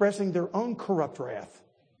 They're expressing their own corrupt wrath.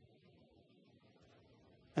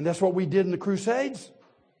 And that's what we did in the Crusades.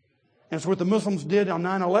 And that's what the Muslims did on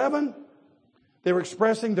 9/11. They were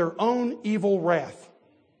expressing their own evil wrath.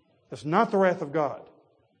 That's not the wrath of God.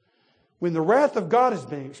 When the wrath of God is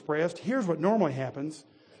being expressed, here's what normally happens.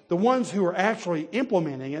 The ones who are actually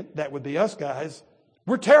implementing it, that would be us guys,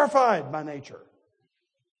 we're terrified by nature.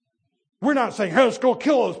 We're not saying, hey, let's go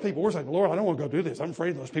kill those people. We're saying, Lord, I don't want to go do this. I'm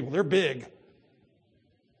afraid of those people. They're big.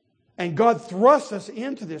 And God thrusts us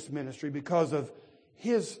into this ministry because of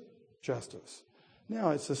His justice.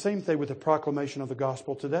 Now, it's the same thing with the proclamation of the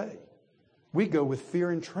gospel today. We go with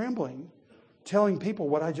fear and trembling, telling people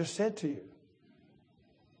what I just said to you.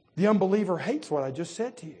 The unbeliever hates what I just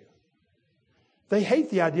said to you. They hate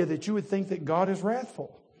the idea that you would think that God is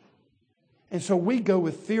wrathful. And so we go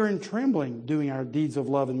with fear and trembling doing our deeds of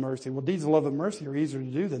love and mercy. Well, deeds of love and mercy are easier to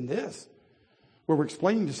do than this, where we're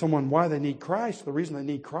explaining to someone why they need Christ. The reason they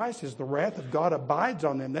need Christ is the wrath of God abides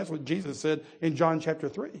on them. That's what Jesus said in John chapter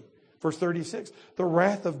 3, verse 36. The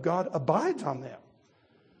wrath of God abides on them.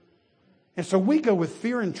 And so we go with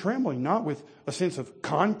fear and trembling, not with a sense of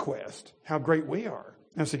conquest, how great we are.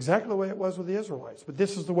 That's exactly the way it was with the Israelites. But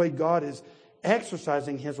this is the way God is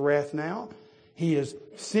exercising His wrath now. He is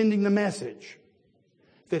sending the message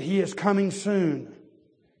that He is coming soon,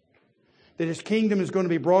 that His kingdom is going to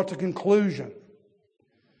be brought to conclusion.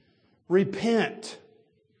 Repent.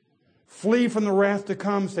 Flee from the wrath to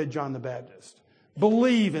come, said John the Baptist.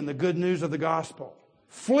 Believe in the good news of the gospel.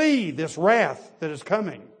 Flee this wrath that is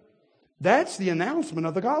coming. That's the announcement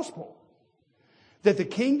of the gospel. That the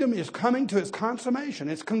kingdom is coming to its consummation,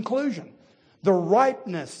 its conclusion. The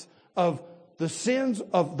ripeness of the sins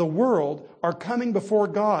of the world are coming before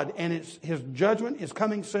God, and His judgment is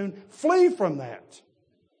coming soon. Flee from that.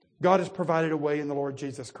 God has provided a way in the Lord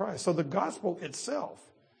Jesus Christ. So the gospel itself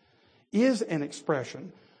is an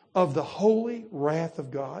expression of the holy wrath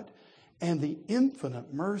of God and the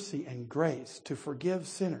infinite mercy and grace to forgive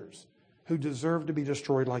sinners who deserve to be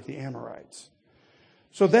destroyed like the Amorites.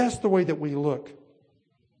 So that's the way that we look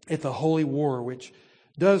at the holy war, which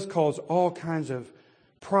does cause all kinds of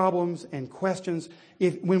problems and questions.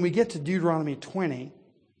 When we get to Deuteronomy 20,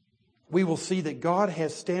 we will see that God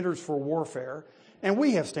has standards for warfare, and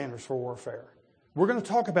we have standards for warfare. We're going to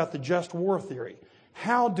talk about the just war theory.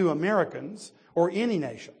 How do Americans, or any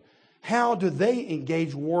nation, how do they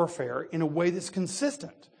engage warfare in a way that's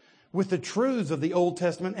consistent with the truths of the Old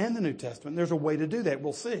Testament and the New Testament? There's a way to do that,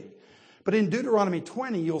 we'll see. But in Deuteronomy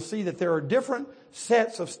 20, you'll see that there are different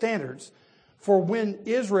sets of standards for when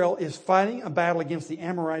Israel is fighting a battle against the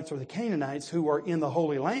Amorites or the Canaanites who are in the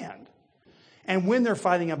Holy Land, and when they're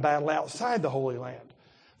fighting a battle outside the Holy Land.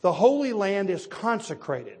 The Holy Land is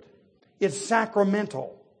consecrated. It's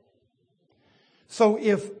sacramental. So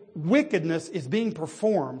if wickedness is being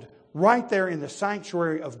performed right there in the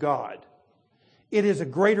sanctuary of God, it is a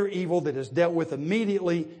greater evil that is dealt with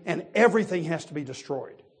immediately, and everything has to be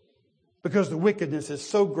destroyed. Because the wickedness is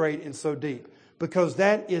so great and so deep. Because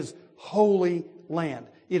that is holy land.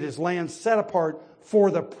 It is land set apart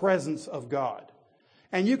for the presence of God.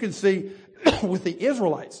 And you can see with the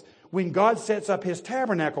Israelites, when God sets up His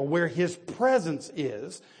tabernacle where His presence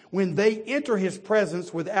is, when they enter His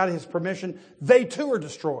presence without His permission, they too are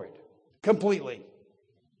destroyed completely.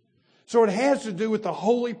 So it has to do with the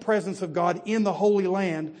holy presence of God in the Holy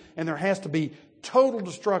Land, and there has to be total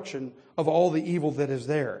destruction of all the evil that is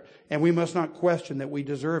there. And we must not question that we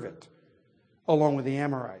deserve it, along with the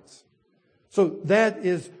Amorites. So that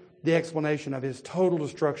is the explanation of His total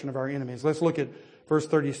destruction of our enemies. Let's look at verse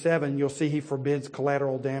 37. You'll see He forbids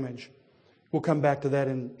collateral damage. We'll come back to that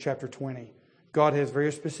in chapter 20. God has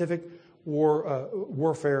very specific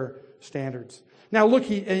warfare standards. Now look,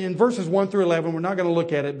 in verses 1 through 11, we're not going to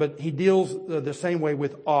look at it, but He deals the same way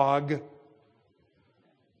with Og.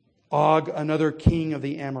 Og, another king of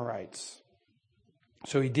the Amorites.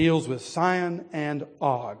 So He deals with Sihon and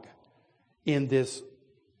Og in this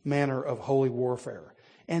manner of holy warfare.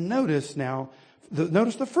 And notice now,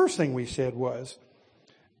 notice the first thing we said was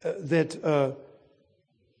that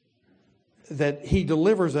He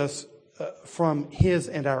delivers us from His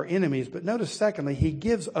and our enemies. But notice secondly, He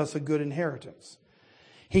gives us a good inheritance.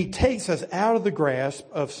 He takes us out of the grasp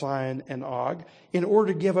of Sihon and Og in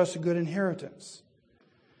order to give us a good inheritance.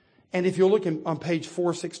 And if you'll look on page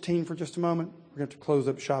 416 for just a moment, we're going to have to close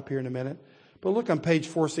up shop here in a minute. But look on page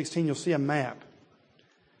 416, you'll see a map.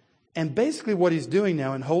 And basically what He's doing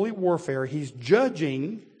now in holy warfare, He's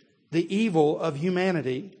judging the evil of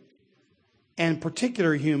humanity, and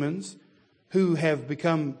particular humans who have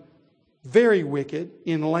become very wicked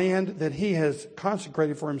in land that He has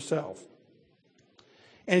consecrated for Himself.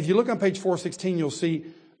 And if you look on page 416, you'll see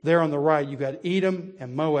there on the right, you've got Edom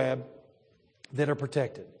and Moab that are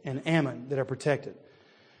protected, and Ammon that are protected.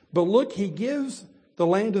 But look, He gives the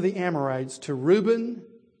land of the Amorites to Reuben,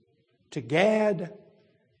 to Gad,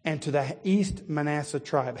 and to the East Manasseh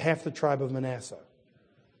tribe, half the tribe of Manasseh.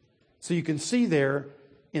 So you can see there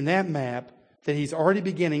in that map that He's already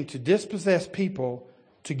beginning to dispossess people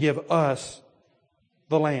to give us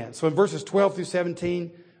the land. So in verses 12 through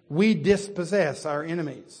 17, we dispossess our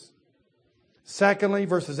enemies. Secondly,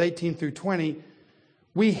 verses 18 through 20,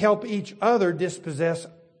 we help each other dispossess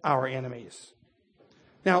our enemies.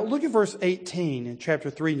 Now, look at verse 18 in chapter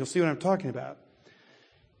 3, and you'll see what I'm talking about.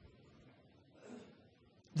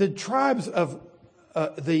 The tribes of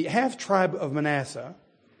the half-tribe of Manasseh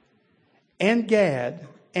and Gad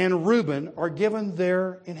and Reuben are given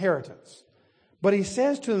their inheritance. But he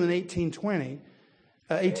says to them in 18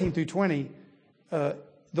 through 20,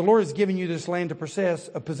 the Lord is giving you this land to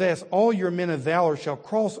possess. All your men of valor shall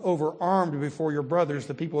cross over armed before your brothers,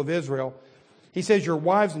 the people of Israel. He says your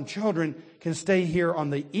wives and children can stay here on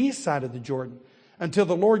the east side of the Jordan until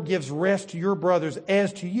the Lord gives rest to your brothers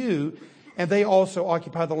as to you, and they also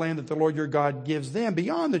occupy the land that the Lord your God gives them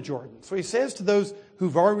beyond the Jordan. So he says to those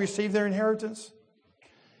who've already received their inheritance,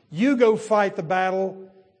 you go fight the battle,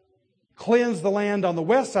 cleanse the land on the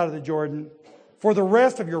west side of the Jordan for the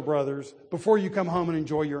rest of your brothers before you come home and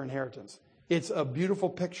enjoy your inheritance. It's a beautiful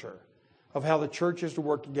picture of how the church is to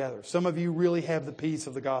work together. Some of you really have the peace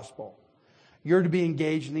of the gospel. You're to be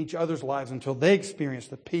engaged in each other's lives until they experience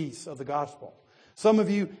the peace of the gospel. Some of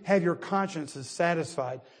you have your consciences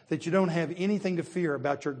satisfied that you don't have anything to fear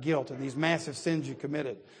about your guilt and these massive sins you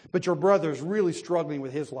committed. But your brother is really struggling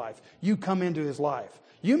with his life. You come into his life.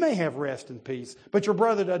 You may have rest and peace, but your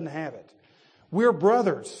brother doesn't have it. We're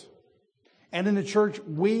brothers. And in the church,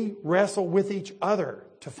 we wrestle with each other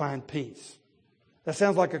to find peace. That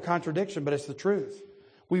sounds like a contradiction, but it's the truth.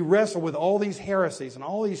 We wrestle with all these heresies and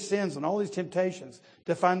all these sins and all these temptations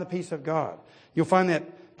to find the peace of God. You'll find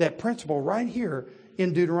that principle right here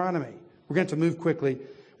in Deuteronomy. We're going to move quickly.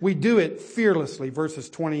 We do it fearlessly, verse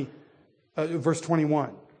 21.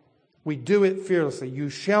 We do it fearlessly. You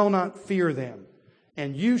shall not fear them,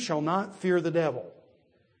 and you shall not fear the devil.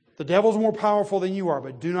 The devil's more powerful than you are,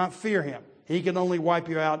 but do not fear him. He can only wipe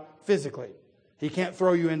you out physically. He can't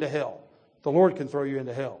throw you into hell. The Lord can throw you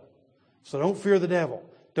into hell. So don't fear the devil.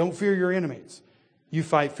 Don't fear your enemies. You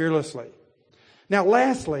fight fearlessly. Now,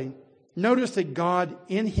 lastly, notice that God,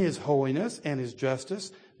 in His holiness and His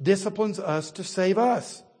justice, disciplines us to save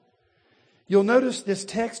us. You'll notice this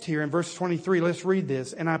text here in verse 23. Let's read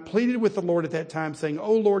this. And I pleaded with the Lord at that time, saying,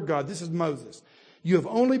 O Lord God, this is Moses. You have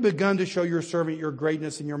only begun to show your servant your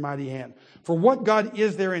greatness and your mighty hand. For what God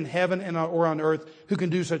is there in heaven or on earth who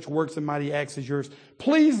can do such works and mighty acts as yours?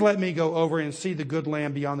 Please let me go over and see the good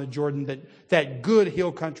land beyond the Jordan, that good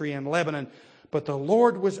hill country in Lebanon. But the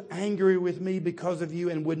Lord was angry with me because of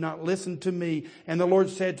you and would not listen to me. And the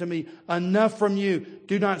Lord said to me, enough from you.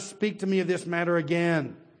 Do not speak to me of this matter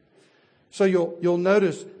again. So you'll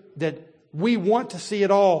notice that we want to see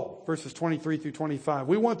it all, verses 23 through 25.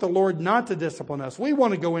 We want the Lord not to discipline us. We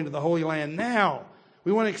want to go into the Holy Land now.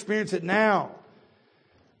 We want to experience it now.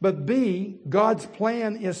 But B, God's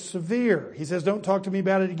plan is severe. He says, don't talk to me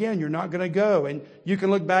about it again. You're not going to go. And you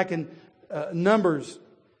can look back in Numbers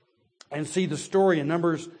and see the story in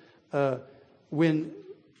Numbers 20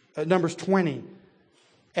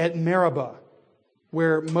 at Meribah,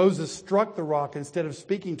 where Moses struck the rock instead of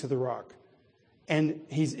speaking to the rock. And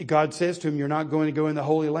God says to him, you're not going to go in the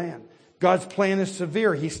Holy Land. God's plan is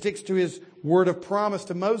severe. He sticks to His word of promise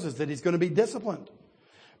to Moses that He's going to be disciplined.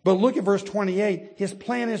 But look at verse 28. His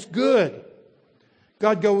plan is good.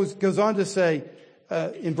 God goes on to say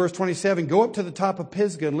in verse 27, go up to the top of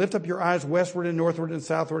Pisgah and lift up your eyes westward and northward and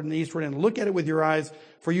southward and eastward and look at it with your eyes,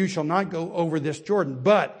 for you shall not go over this Jordan.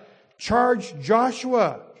 But charge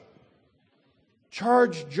Joshua.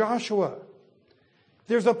 Charge Joshua.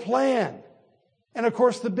 There's a plan. And of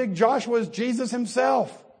course, the big Joshua is Jesus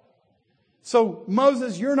Himself. So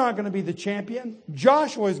Moses, you're not going to be the champion.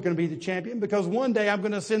 Joshua is going to be the champion, because one day I'm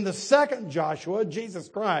going to send the second Joshua, Jesus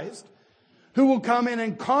Christ, who will come in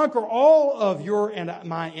and conquer all of your and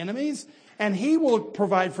my enemies. And He will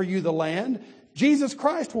provide for you the land. Jesus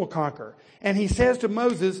Christ will conquer. And He says to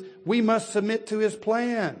Moses, we must submit to His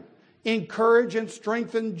plan. Encourage and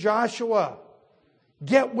strengthen Joshua.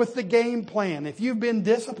 Get with the game plan. If you've been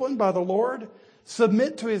disciplined by the Lord,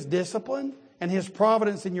 submit to His discipline and His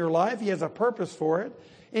providence in your life. He has a purpose for it.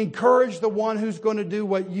 Encourage the one who's going to do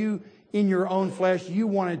what you, in your own flesh, you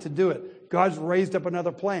wanted to do it. God's raised up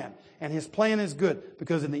another plan. And His plan is good,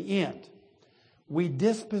 because in the end, we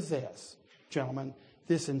dispossess, gentlemen,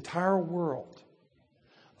 this entire world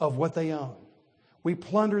of what they own. We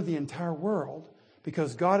plunder the entire world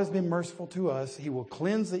because God has been merciful to us. He will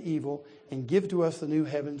cleanse the evil and give to us the new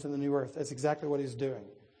heavens and the new earth. That's exactly what He's doing.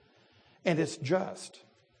 And it's just.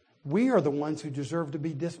 We are the ones who deserve to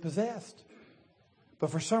be dispossessed.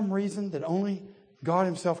 But for some reason that only God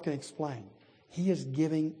Himself can explain, He is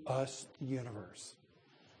giving us the universe.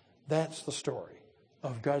 That's the story.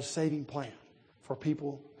 of God's saving plan for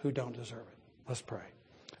people who don't deserve it. Let's pray.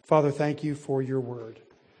 Father, thank you for your word.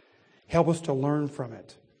 Help us to learn from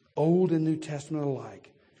it, Old and New Testament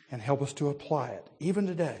alike, and help us to apply it, even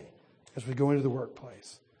today, as we go into the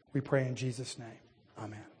workplace. We pray in Jesus' name.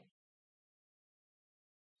 Amen.